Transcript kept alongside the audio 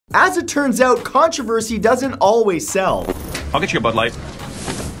As it turns out, controversy doesn't always sell. I'll get you a Bud Light.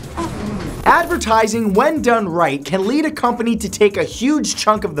 Advertising, when done right, can lead a company to take a huge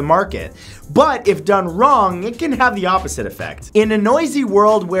chunk of the market. But if done wrong, it can have the opposite effect. In a noisy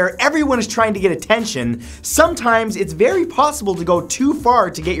world where everyone is trying to get attention, sometimes it's very possible to go too far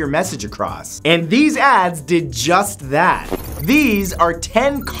to get your message across. And these ads did just that. These are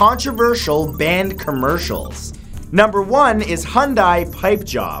 10 controversial banned commercials. Number 1 is Hyundai Pipe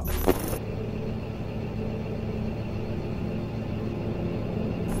Job.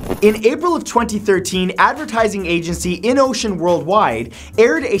 In April of 2013, advertising agency InOcean Worldwide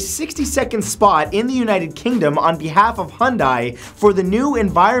aired a 60-second spot in the United Kingdom on behalf of Hyundai for the new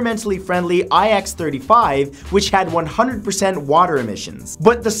environmentally friendly iX35, which had 100% water emissions.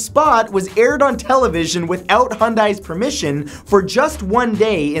 But the spot was aired on television without Hyundai's permission for just one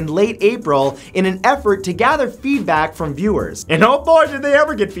day in late April in an effort to gather feedback from viewers. And oh boy, did they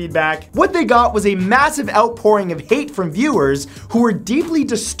ever get feedback! What they got was a massive outpouring of hate from viewers who were deeply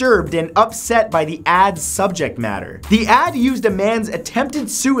disturbed and upset by the ad's subject matter. The ad used a man's attempted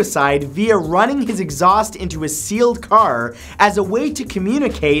suicide via running his exhaust into his sealed car as a way to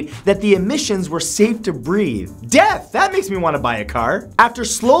communicate that the emissions were safe to breathe. Death! That makes me want to buy a car. After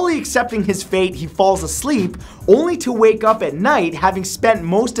slowly accepting his fate, he falls asleep, only to wake up at night having spent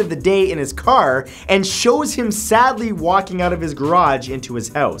most of the day in his car, and shows him sadly walking out of his garage into his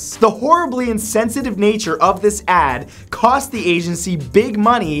house. The horribly insensitive nature of this ad cost the agency big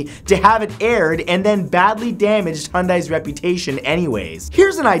money to have it aired and then badly damaged Hyundai's reputation anyways.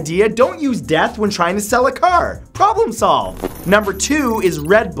 Here's an idea: don't use death when trying to sell a car. Problem solved. Number 2 is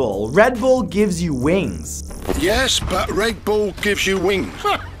Red Bull. Red Bull gives you wings. Yes, but Red Bull gives you wings.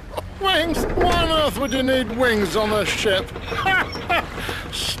 Wings? Why on earth would you need wings on a ship?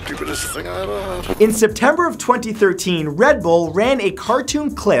 Stupidest thing I ever heard. In September of 2013, Red Bull ran a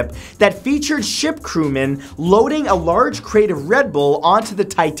cartoon clip that featured ship crewmen loading a large crate of Red Bull onto the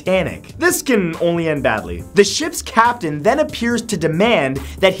Titanic. This can only end badly. The ship's captain then appears to demand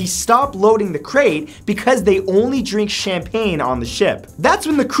that he stop loading the crate because they only drink champagne on the ship. That's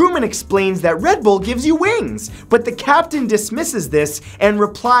when the crewman explains that Red Bull gives you wings, but the captain dismisses this and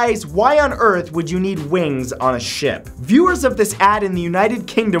replies, "Why on earth would you need wings on a ship?" Viewers of this ad in the United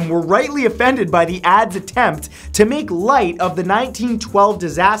Kingdom were rightly offended by the ad's attempt to make light of the 1912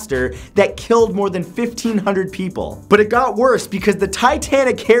 disaster that killed more than 1,500 people. But it got worse because the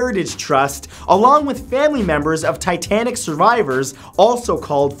Titanic Heritage Trust, along with family members of Titanic survivors, also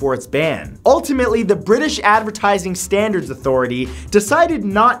called for its ban. Ultimately, the British Advertising Standards Authority decided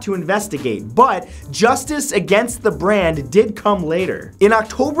not to investigate, but justice against the brand did come later. In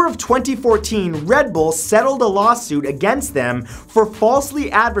October of 2014, Red Bull settled a lawsuit against them for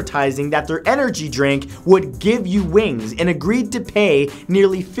falsely advertising that their energy drink would give you wings and agreed to pay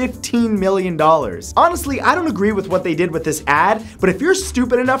nearly $15 million. Honestly, I don't agree with what they did with this ad, but if you're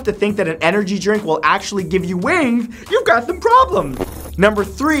stupid enough to think that an energy drink will actually give you wings, you've got some problems. Number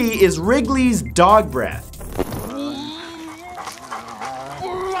 3 is Wrigley's dog breath.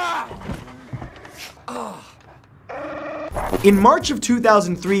 In March of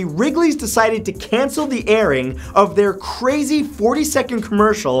 2003, Wrigley's decided to cancel the airing of their crazy 40-second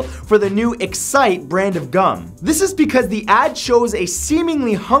commercial for the new Excite brand of gum. This is because the ad shows a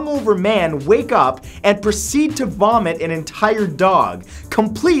seemingly hungover man wake up and proceed to vomit an entire dog,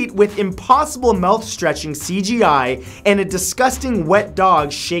 complete with impossible mouth-stretching CGI and a disgusting wet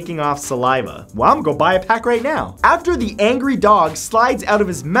dog shaking off saliva. Well, I'm gonna go buy a pack right now. After the angry dog slides out of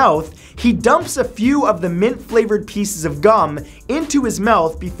his mouth, he dumps a few of the mint-flavored pieces of gum into his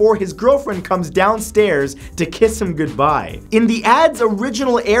mouth before his girlfriend comes downstairs to kiss him goodbye. In the ad's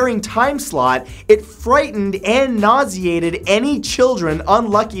original airing time slot, it frightened and nauseated any children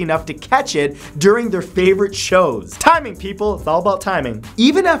unlucky enough to catch it during their favorite shows. Timing, people, it's all about timing.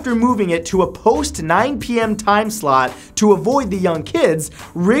 Even after moving it to a post 9 p.m. time slot to avoid the young kids,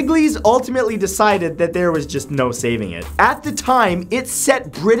 Wrigley's ultimately decided that there was just no saving it. At the time, it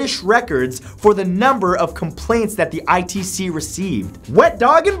set British records for the number of complaints that the ITC received. Wet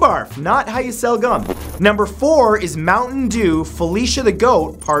dog and barf, not how you sell gum. Number 4 is Mountain Dew Felicia the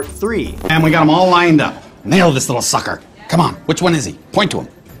Goat Part 3. And we got them all lined up. Nail this little sucker. Come on, which one is he? Point to him.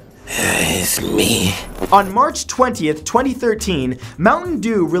 It's me. On March 20th, 2013, Mountain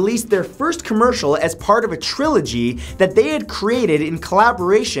Dew released their first commercial as part of a trilogy that they had created in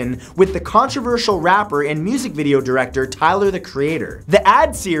collaboration with the controversial rapper and music video director Tyler the Creator. The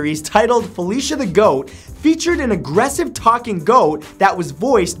ad series, titled Felicia the Goat, featured an aggressive talking goat that was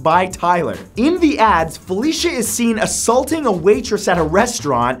voiced by Tyler. In the ads, Felicia is seen assaulting a waitress at a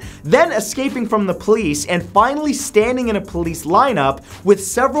restaurant, then escaping from the police, and finally standing in a police lineup with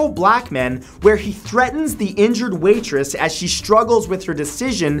several black men where he threatens the injured waitress as she struggles with her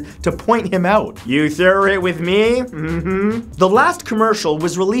decision to point him out. You throw it with me? The last commercial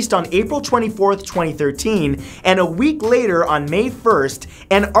was released on April 24th, 2013, and a week later on May 1st,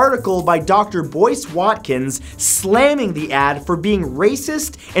 an article by Dr. Boyce Watkins slamming the ad for being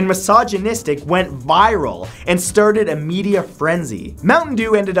racist and misogynistic went viral and started a media frenzy. Mountain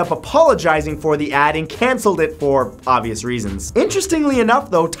Dew ended up apologizing for the ad and canceled it for obvious reasons. Interestingly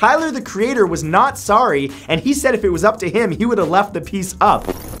enough though, Tyler the creator was not sorry, and he said if it was up to him, he would have left the piece up.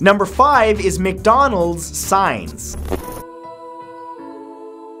 Number 5 is McDonald's signs.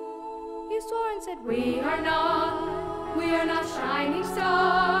 You swore and said we are not shining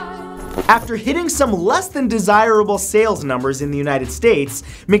stars. After hitting some less than desirable sales numbers in the United States,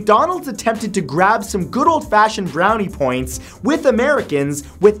 McDonald's attempted to grab some good old-fashioned brownie points with Americans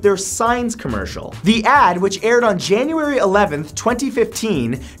with their Signs commercial. The ad, which aired on January 11th,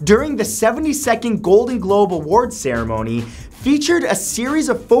 2015, during the 72nd Golden Globe Awards ceremony, featured a series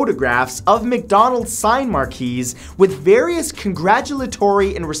of photographs of McDonald's sign marquees with various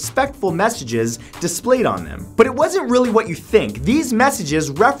congratulatory and respectful messages displayed on them. But it wasn't really what you think. These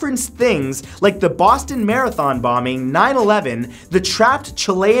messages referenced things like the Boston Marathon bombing, 9/11, the trapped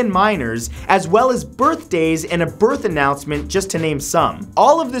Chilean miners, as well as birthdays and a birth announcement, just to name some.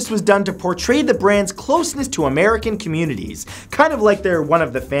 All of this was done to portray the brand's closeness to American communities, kind of like they're one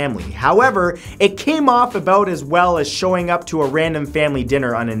of the family. However, it came off about as well as showing up to a random family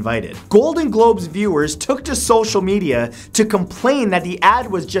dinner uninvited. Golden Globes viewers took to social media to complain that the ad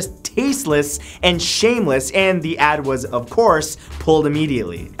was just tasteless and shameless, and the ad was, of course, pulled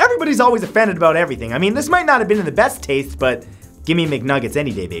immediately. Everybody's always offended about everything. I mean, this might not have been in the best taste, but give me McNuggets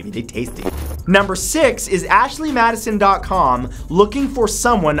any day, baby. They tasty. Number 6 is AshleyMadison.com looking for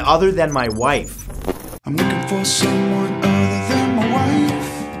someone other than my wife. I'm looking for someone other than my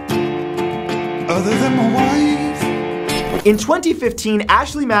wife. Other than my wife. In 2015,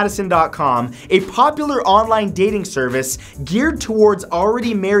 AshleyMadison.com, a popular online dating service geared towards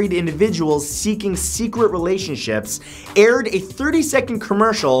already married individuals seeking secret relationships, aired a 30-second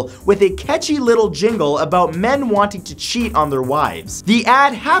commercial with a catchy little jingle about men wanting to cheat on their wives. The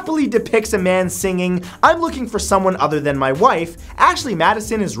ad happily depicts a man singing, "I'm looking for someone other than my wife, Ashley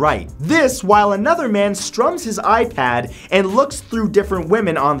Madison is right." This while another man strums his iPad and looks through different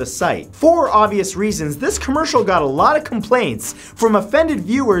women on the site. For obvious reasons, this commercial got a lot of complaints from offended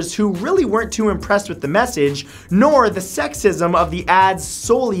viewers who really weren't too impressed with the message, nor the sexism of the ad's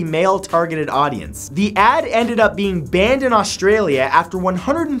solely male-targeted audience. The ad ended up being banned in Australia after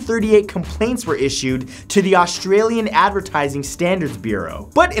 138 complaints were issued to the Australian Advertising Standards Bureau.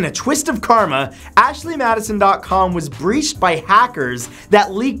 But in a twist of karma, AshleyMadison.com was breached by hackers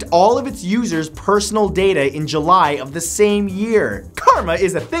that leaked all of its users' personal data in July of the same year. Karma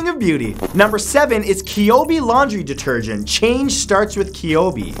is a thing of beauty. Number 7 is Kyobi laundry detergent. Change starts with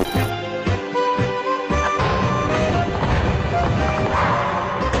Kyobi.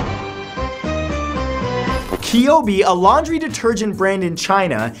 Kyobi, a laundry detergent brand in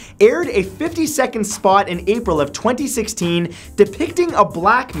China, aired a 50-second spot in April of 2016 depicting a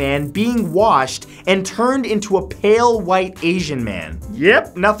black man being washed and turned into a pale white Asian man.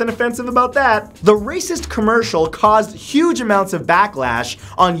 Yep, nothing offensive about that. The racist commercial caused huge amounts of backlash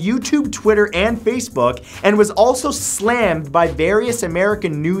on YouTube, Twitter, and Facebook, and was also slammed by various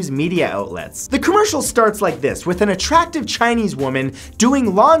American news media outlets. The commercial starts like this, with an attractive Chinese woman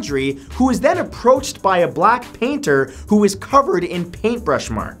doing laundry who is then approached by a black painter who is covered in paintbrush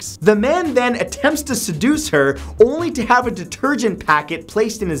marks. The man then attempts to seduce her, only to have a detergent packet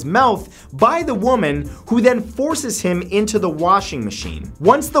placed in his mouth by the woman, who then forces him into the washing machine.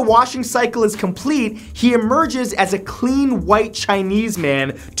 Once the washing cycle is complete, he emerges as a clean white Chinese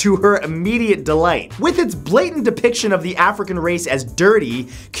man to her immediate delight. With its blatant depiction of the African race as dirty,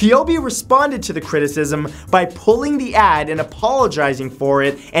 Kyobi responded to the criticism by pulling the ad and apologizing for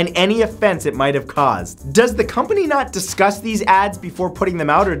it and any offense it might have caused. Does the company not discuss these ads before putting them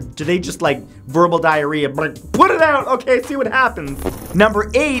out, or do they just like verbal diarrhea? Put it out, okay, see what happens.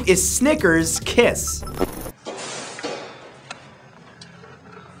 Number 8 is Snickers Kiss.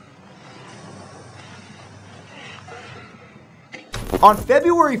 On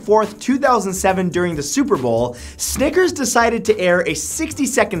February 4th, 2007, during the Super Bowl, Snickers decided to air a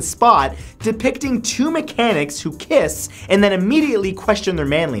 60-second spot depicting two mechanics who kiss and then immediately question their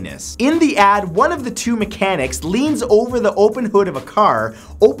manliness. In the ad, one of the two mechanics leans over the open hood of a car,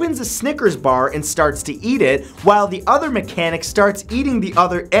 opens a Snickers bar and starts to eat it, while the other mechanic starts eating the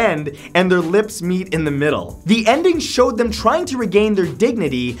other end and their lips meet in the middle. The ending showed them trying to regain their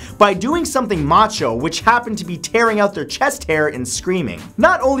dignity by doing something macho, which happened to be tearing out their chest hair and screaming.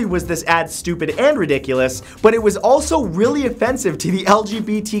 Not only was this ad stupid and ridiculous, but it was also really offensive to the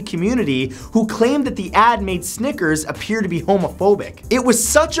LGBT community, who claimed that the ad made Snickers appear to be homophobic. It was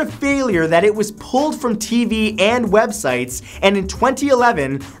such a failure that it was pulled from TV and websites, and in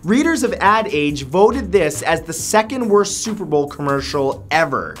 2011, readers of Ad Age voted this as the second worst Super Bowl commercial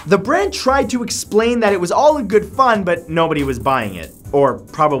ever. The brand tried to explain that it was all in good fun, but nobody was buying it. Or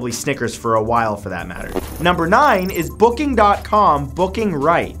probably Snickers for a while, for that matter. Number 9 is Booking.com booking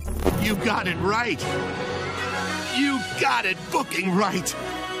right. You got it right. You got it booking right.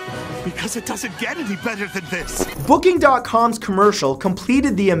 Because it doesn't get any better than this. Booking.com's commercial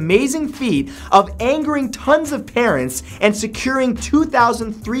completed the amazing feat of angering tons of parents and securing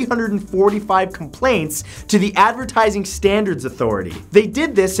 2,345 complaints to the Advertising Standards Authority. They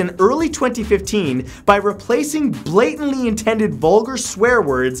did this in early 2015 by replacing blatantly intended vulgar swear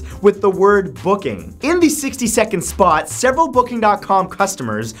words with the word booking. In the 60-second spot, several Booking.com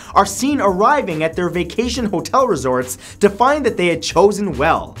customers are seen arriving at their vacation hotel resorts to find that they had chosen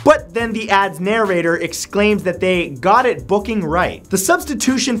well. But then the ad's narrator exclaims that they got it booking right. The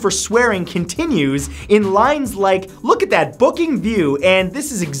substitution for swearing continues in lines like, "Look at that booking view, and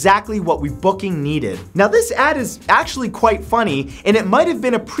this is exactly what we booking needed." Now this ad is actually quite funny, and it might have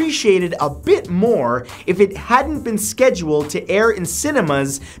been appreciated a bit more if it hadn't been scheduled to air in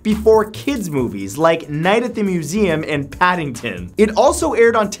cinemas before kids movies like Night at the Museum and Paddington. It also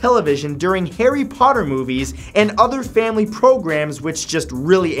aired on television during Harry Potter movies and other family programs, which just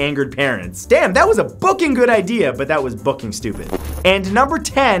really angered parents. Damn, that was a booking good idea, but that was booking stupid. And number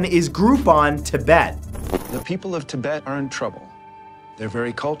 10 is Groupon Tibet. The people of Tibet are in trouble. Their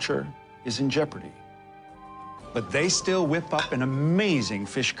very culture is in jeopardy. But they still whip up an amazing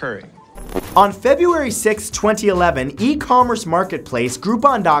fish curry. On February 6, 2011, e-commerce marketplace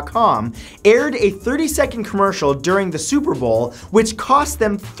Groupon.com aired a 30-second commercial during the Super Bowl, which cost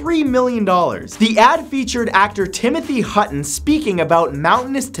them $3 million. The ad featured actor Timothy Hutton speaking about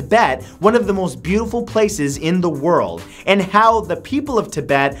mountainous Tibet, one of the most beautiful places in the world, and how the people of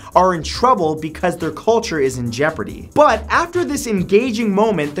Tibet are in trouble because their culture is in jeopardy. But after this engaging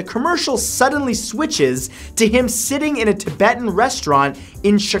moment, the commercial suddenly switches to him sitting in a Tibetan restaurant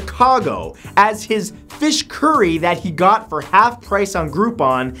in Chicago, as his fish curry that he got for half price on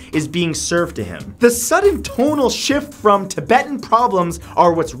Groupon is being served to him. The sudden tonal shift from Tibetan problems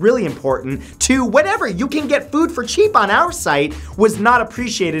are what's really important to whatever, you can get food for cheap on our site, was not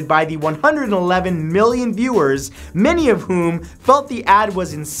appreciated by the 111 million viewers, many of whom felt the ad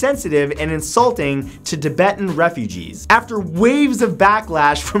was insensitive and insulting to Tibetan refugees. After waves of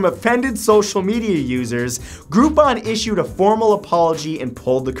backlash from offended social media users, Groupon issued a formal apology and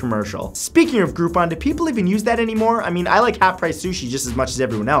pulled the commercial. Speaking of Groupon, do people even use that anymore? I mean, I like half-price sushi just as much as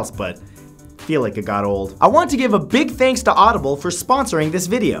everyone else, but I feel like it got old. I want to give a big thanks to Audible for sponsoring this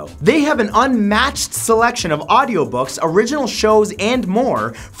video. They have an unmatched selection of audiobooks, original shows, and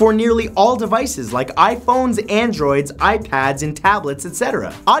more for nearly all devices like iPhones, Androids, iPads, and tablets,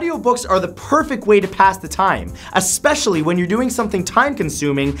 etc. Audiobooks are the perfect way to pass the time, especially when you're doing something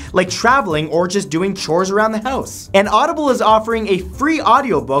time-consuming like traveling or just doing chores around the house. And Audible is offering a free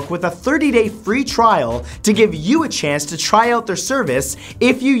audiobook with a 30-day free trial to give you a chance to try out their service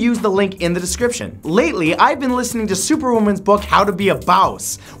if you use the link in the description. Lately, I've been listening to Superwoman's book, How to Be a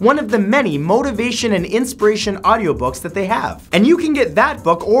Boss, one of the many motivation and inspiration audiobooks that they have. And you can get that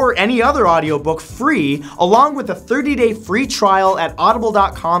book or any other audiobook free, along with a 30-day free trial at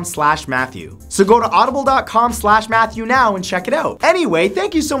audible.com/Matthew. So go to audible.com/Matthew now and check it out. Anyway,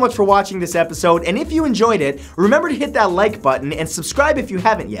 thank you so much for watching this episode, and if you enjoyed it, remember to hit that like button and subscribe if you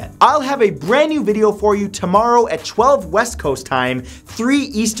haven't yet. I'll have a brand new video for you tomorrow at 12 West Coast time, 3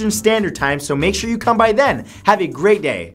 Eastern Standard Time, so make sure you come by then. Have a great day.